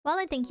Well,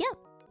 I think, yeah.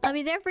 I'll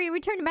be there for your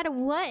return no matter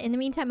what. In the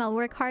meantime, I'll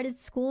work hard at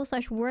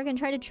school/work and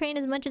try to train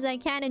as much as I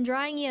can in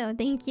drawing you.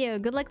 Thank you.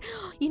 Good luck.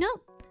 You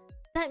know,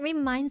 that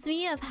reminds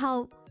me of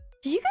how...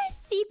 Did you guys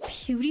see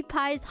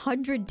PewDiePie's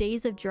 100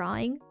 days of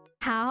drawing?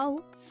 How?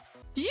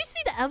 Did you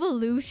see the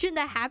evolution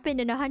that happened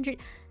in 100...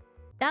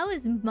 That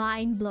was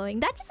mind-blowing.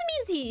 That just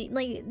means he...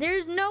 Like,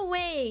 there's no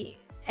way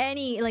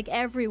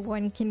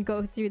everyone can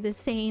go through the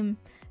same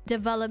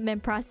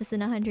development process in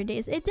 100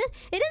 days. It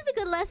is a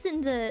good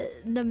lesson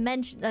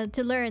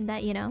to learn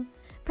that, you know,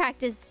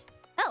 practice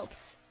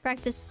helps.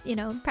 Practice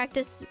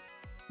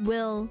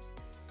will,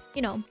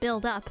 you know,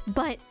 build up.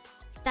 But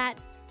that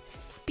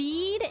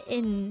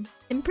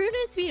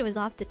improvement speed was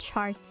off the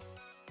charts.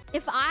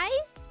 If I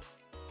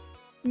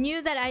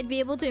knew that I'd be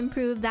able to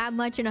improve that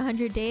much in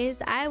 100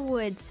 days, I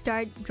would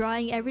start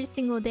drawing every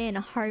single day in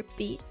a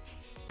heartbeat.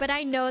 But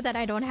I know that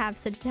I don't have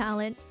such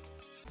talent.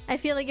 I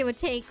feel like it would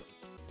take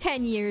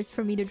 10 years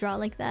for me to draw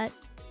like that.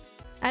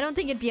 I don't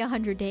think it'd be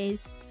 100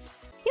 days.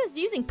 He was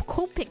using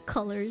Copic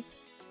colors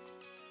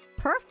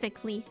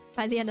perfectly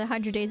by the end of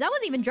 100 days. That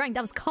wasn't even drawing,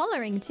 that was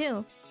coloring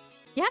too.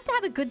 You have to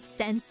have a good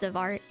sense of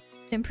art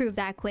to improve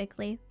that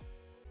quickly.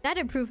 That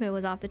improvement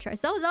was off the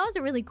charts. That was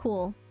a really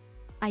cool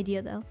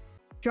idea though.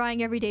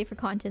 Drawing every day for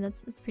content,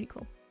 that's pretty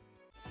cool.